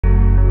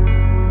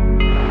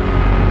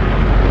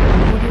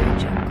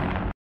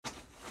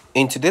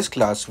In today's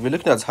class, we're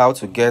looking at how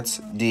to get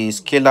the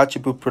scalar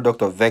triple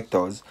product of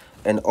vectors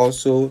and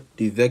also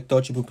the vector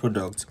triple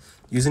product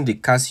using the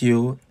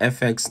Casio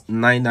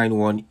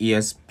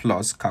FX-991ES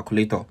Plus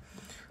Calculator.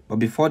 But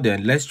before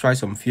then, let's try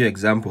some few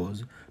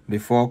examples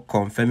before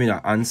confirming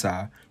our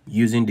answer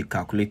using the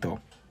calculator.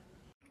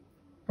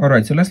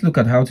 Alright, so let's look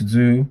at how to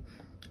do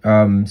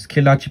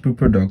scalar triple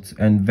product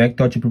and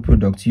vector triple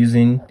product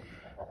using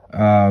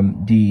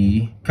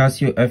the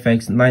Casio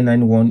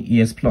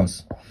FX-991ES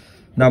Plus.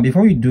 Now,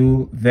 before we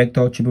do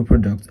vector triple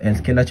product and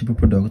scalar triple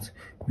product,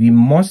 we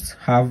must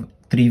have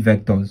three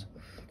vectors.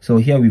 So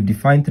here we've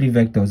defined three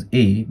vectors: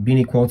 A being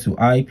equal to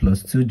I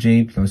plus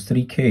 2j plus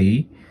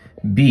 3k,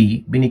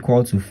 B being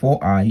equal to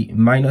 4i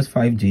minus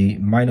 5j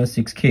minus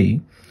 6k,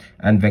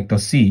 and vector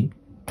C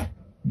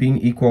being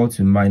equal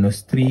to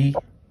minus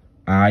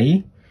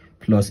 3i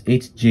plus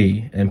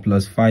 8j and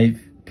plus 5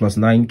 plus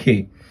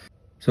 9k.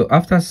 So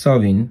after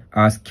solving,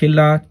 our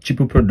scalar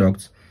triple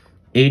product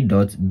A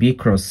dot B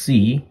cross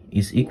C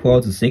is equal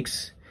to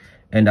 6,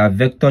 and our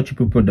vector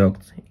triple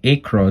product A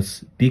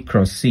cross B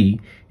cross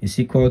C is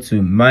equal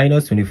to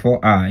minus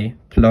 24i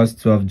plus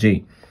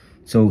 12j.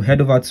 So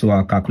head over to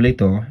our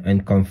calculator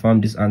and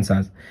confirm these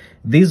answers.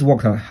 This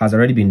work has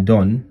already been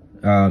done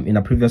in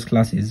our previous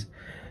classes.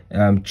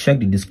 Check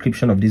the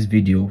description of this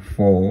video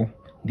for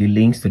the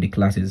links to the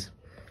classes.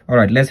 All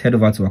right, let's head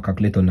over to our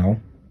calculator now.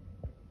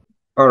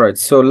 All right,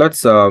 so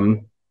let's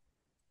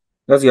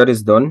get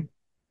this done.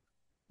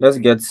 Let's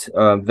get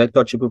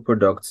vector triple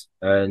products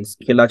and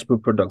scalar triple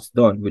products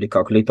done with the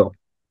calculator.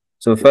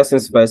 So first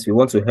things first, we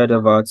want to head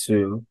over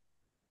to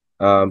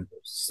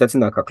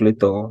setting our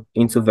calculator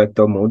into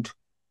vector mode,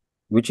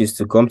 which is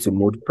to come to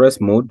mode,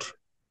 press mode.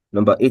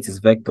 Number 8 is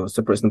vector,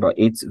 so press number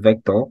 8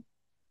 vector.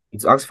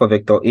 It asks for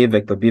vector A,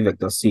 vector B,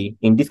 vector C.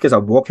 In this case,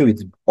 I'm working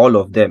with all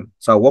of them.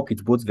 So I'll work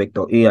with both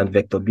vector A and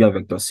vector B and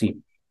vector C.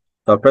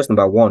 So I'll press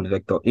number 1,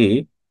 vector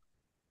A.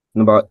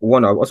 Number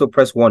 1, I'll also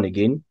press 1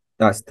 again.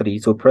 That's 3.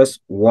 So press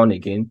 1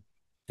 again.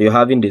 So you're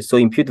having this. So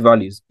input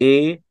values.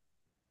 Vector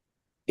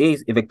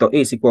A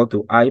is equal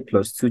to I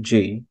plus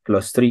 2j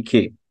plus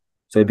 3k.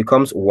 So it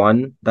becomes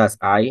 1, that's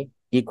I,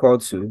 equal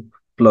to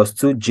plus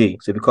 2j.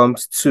 So it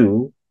becomes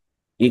 2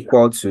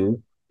 equal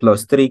to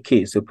plus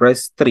 3k. So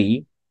press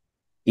 3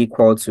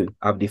 equal to,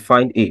 I've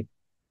defined A.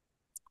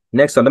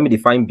 Next one, let me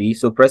define B.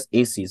 So press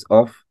AC is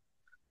off.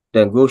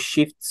 Then go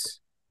shift,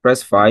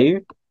 press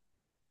 5.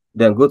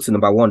 Then go to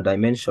number 1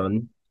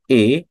 dimension,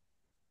 A.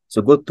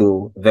 So go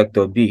to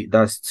vector B,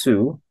 that's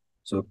 2.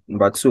 So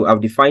number 2,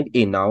 I've defined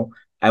A now.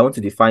 I want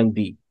to define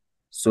B.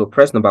 So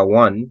press number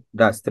 1,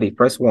 that's 3.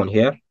 Press 1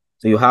 here.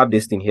 So you have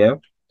this thing here.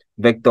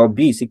 Vector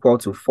B is equal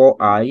to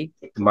 4i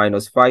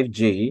minus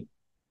 5j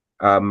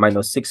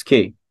minus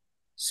 6k.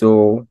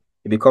 So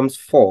it becomes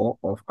 4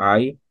 of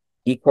I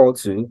equal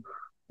to,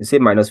 you say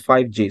minus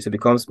 5j. So it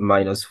becomes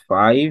minus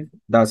 5,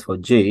 that's for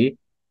j,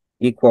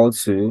 equal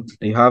to,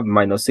 you have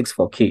minus 6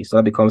 for k. So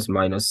that becomes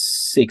minus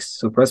 6.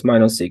 So press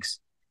minus 6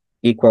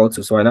 equal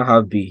to, so I now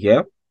have B here.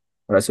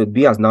 All right, so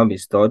B has now been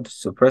stored.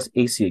 So press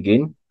AC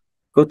again.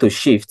 Go to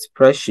shift,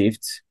 press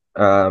shift,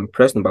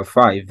 press number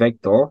 5,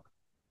 vector.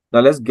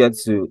 Now let's get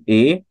to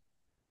A.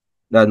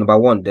 That number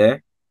 1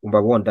 there, number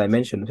 1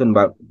 dimension. So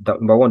number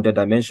 1 there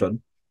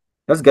dimension.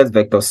 Let's get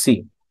vector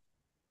C.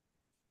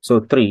 So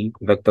 3,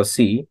 vector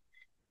C.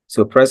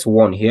 So press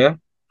 1 here,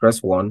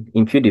 press 1,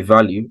 input the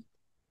value.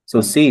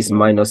 So C is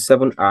minus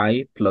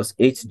 7i plus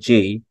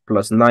 8j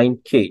plus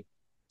 9k.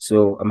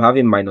 So I'm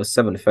having minus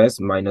 7 first,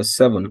 minus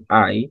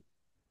 7i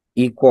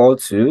equal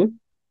to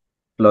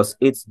plus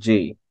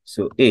 8j.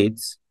 So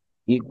 8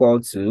 equal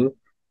to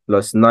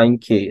plus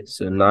 9k.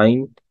 So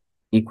 9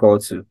 equal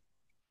to.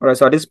 All right,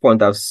 so at this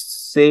point, I've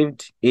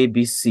saved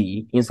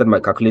ABC inside my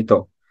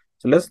calculator.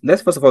 So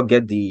let's first of all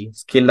get the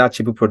scalar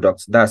triple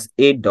product. That's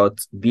A dot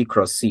B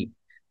cross C.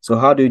 So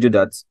how do you do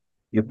that?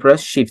 You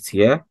press shift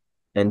here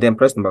and then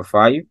press number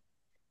 5.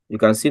 You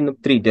can see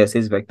 3 there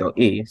says vector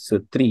A. So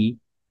 3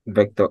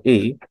 vector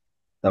A.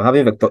 I'm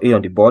having vector A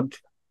on the board.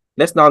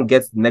 Let's now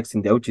get the next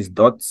thing there, which is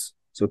dots.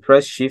 So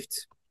press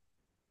shift,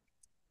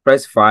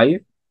 press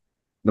 5.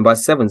 Number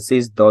 7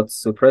 says dots.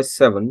 So press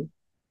 7.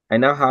 I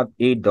now have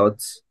A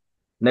dots.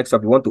 Next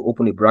up, you want to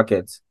open the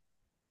bracket.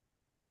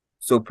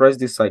 So press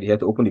this side here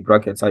to open the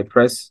brackets. I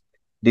press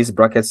this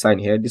bracket sign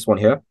here, this one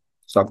here.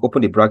 So I've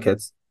opened the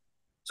brackets.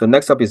 So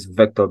next up is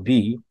vector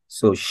B.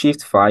 So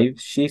shift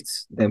 5,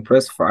 shift, then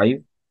press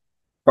 5.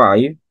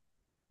 5.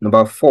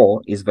 Number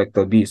 4 is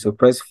vector B. So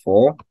press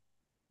 4.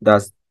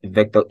 That's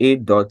vector A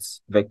dot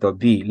vector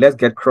B. Let's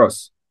get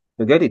cross.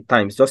 To get it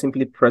times, just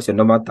simply press your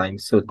normal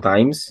times. So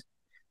times.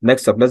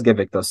 Next up, let's get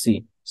vector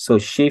C. So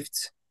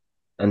shift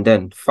and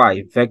then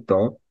 5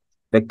 vector.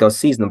 Vector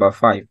C is number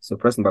 5. So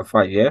press number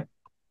 5 here.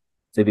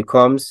 So it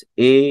becomes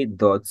A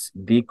dot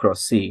B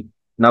cross C.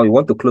 Now we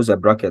want to close the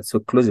bracket. So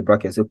close the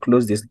bracket. So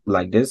close this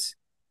like this.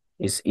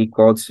 Is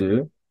equal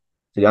to,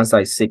 the answer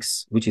is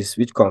 6,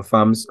 which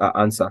confirms our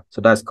answer.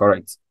 So that's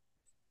correct.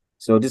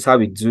 So this is how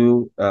we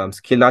do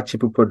scalar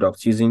triple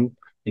products using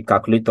the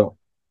calculator.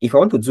 if I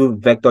want to do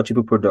vector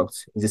triple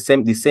product, it's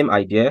the same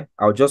idea.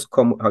 I'll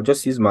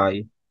just use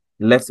my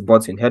left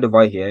button, head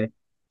over here,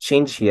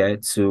 change here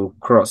to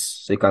cross.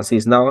 So you can see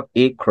it's now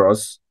A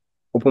cross,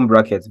 open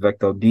bracket,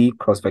 vector B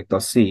cross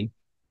vector C,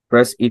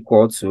 press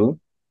equal to.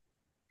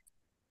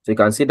 So you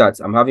can see that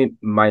I'm having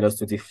minus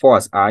 24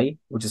 as I,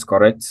 which is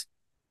correct.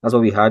 That's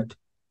what we had.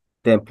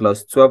 Then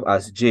plus 12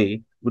 as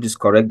J, which is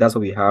correct. That's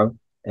what we have.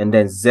 And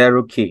then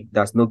 0K,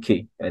 that's no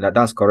K. And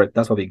that's correct.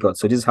 That's what we got.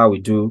 So this is how we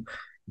do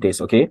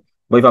this, okay?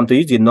 But if I'm to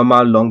use the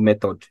normal long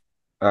method,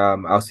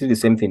 I'll see the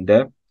same thing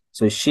there.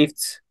 So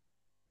shift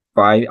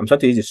 5. I'm trying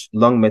to use this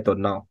long method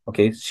now,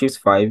 okay? Shift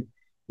 5,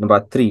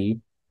 number 3,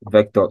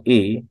 vector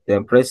A,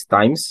 then press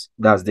times.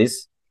 That's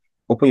this.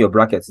 Open your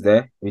brackets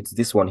there with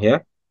this one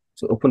here.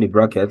 So open the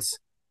brackets,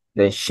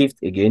 then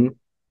shift again,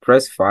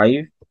 press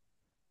 5.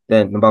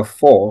 Then number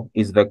 4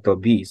 is vector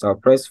B. So I'll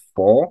press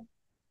 4.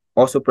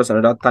 Also press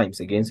another times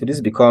again. So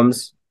this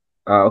becomes,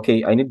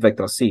 okay, I need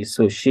vector C.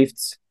 So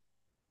shift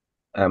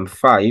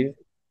 5.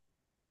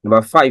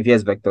 Number 5 here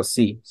is vector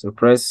C. So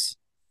press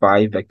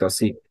 5 vector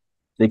C.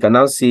 So you can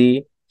now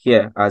see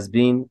here as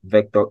being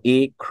vector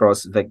A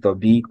cross vector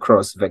B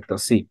cross vector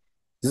C.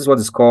 This is what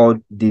is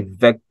called the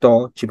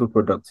vector triple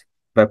product.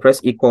 If I press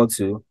equal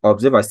to,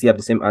 observe I still have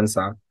the same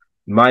answer,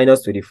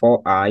 minus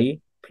 24I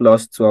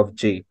plus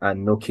 12J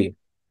and no K.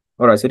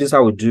 All right, so this is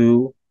how we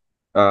do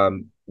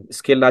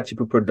scalar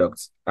triple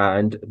products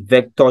and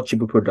vector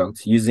triple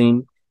products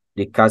using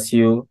the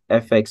Casio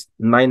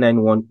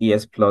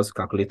FX-991ES Plus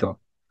Calculator.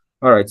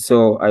 All right,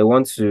 so I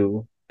want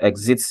to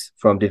exit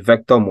from the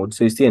vector mode.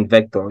 So you see in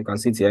vector, you can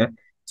see it here.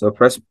 So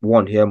press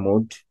 1 here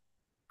mode,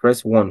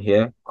 press 1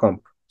 here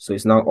comp. So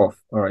it's now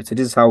off. All right, so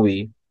this is how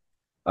we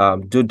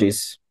do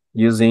this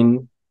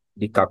using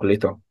the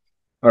calculator.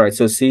 All right,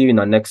 so see you in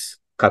our next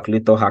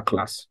calculator hack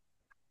class.